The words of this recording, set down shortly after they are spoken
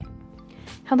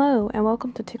Hello, and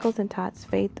welcome to Tickles and Tots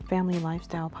Faith Family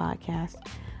Lifestyle Podcast.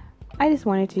 I just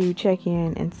wanted to check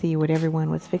in and see what everyone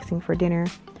was fixing for dinner.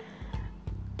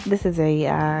 This is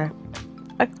a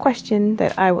question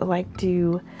that I would like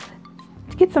to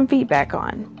get some feedback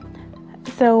on.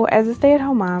 So, as a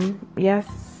stay-at-home mom, yes,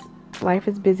 life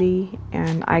is busy,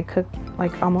 and I cook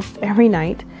like almost every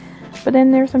night. But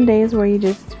then there's some days where you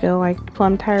just feel like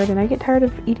plumb tired, and I get tired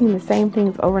of eating the same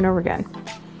things over and over again.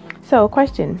 So,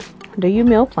 question. Do you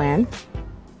meal plan?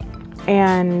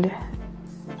 And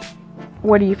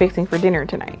what are you fixing for dinner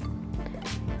tonight?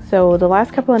 So the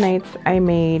last couple of nights I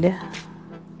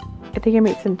think I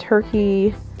made some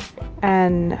turkey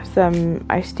and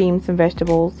I steamed some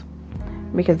vegetables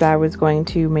because I was going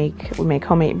to make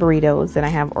homemade burritos, and I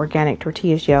have organic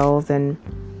tortilla shells, and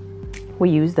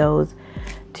we use those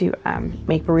to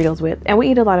make burritos with. And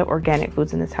we eat a lot of organic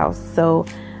foods in this house, so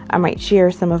I might share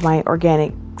some of my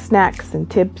organic snacks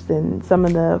and tips and some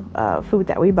of the food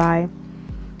that we buy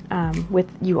with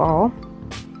you all.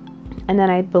 And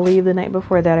then I believe the night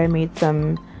before that I made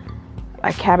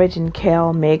a cabbage and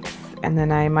kale mix, and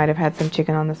then I might have had some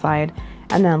chicken on the side.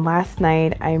 And then last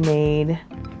night I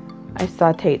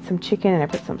sauteed some chicken and I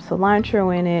put some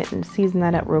cilantro in it and seasoned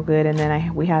that up real good. And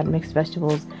then we had mixed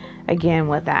vegetables again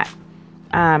with that.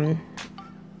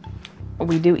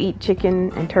 We do eat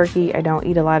chicken and turkey. I don't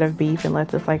eat a lot of beef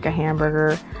unless it's like a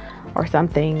hamburger or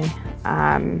something.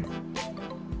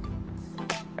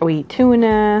 We eat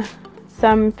tuna,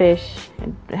 some fish,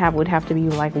 and would have to be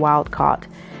like wild caught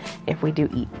if we do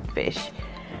eat fish,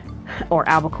 or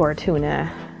albacore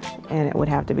tuna, and it would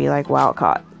have to be like wild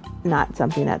caught, not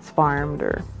something that's farmed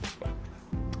or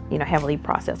heavily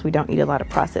processed. We don't eat a lot of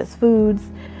processed foods.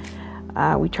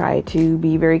 We try to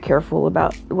be very careful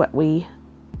about what we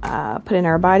put in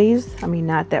our bodies. I mean,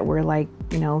 not that we're like,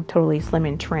 totally slim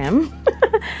and trim.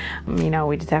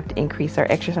 We just have to increase our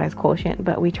exercise quotient,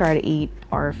 but we try to eat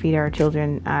or feed our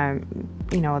children,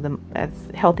 as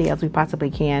healthy as we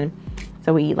possibly can.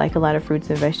 So we eat like a lot of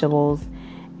fruits and vegetables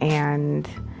and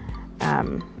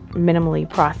minimally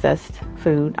processed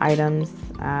food items,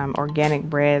 organic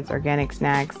breads, organic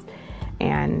snacks.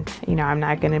 And, I'm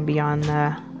not going to be on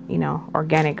the,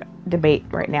 organic debate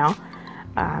right now.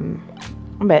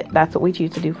 But that's what we choose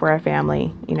to do for our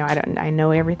family. I know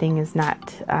everything is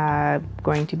not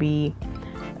going to be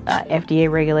FDA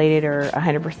regulated or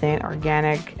 100%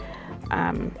 organic,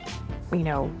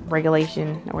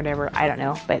 regulation or whatever. I don't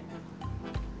know, but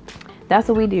that's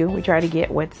what we do. We try to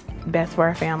get what's best for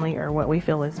our family, or what we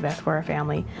feel is best for our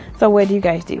family. So what do you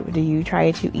guys do? Do you try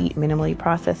to eat minimally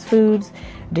processed foods?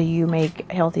 Do you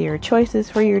make healthier choices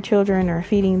for your children or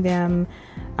feeding them?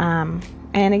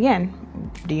 And again,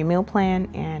 do you meal plan,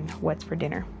 and what's for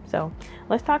dinner? So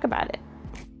let's talk about it.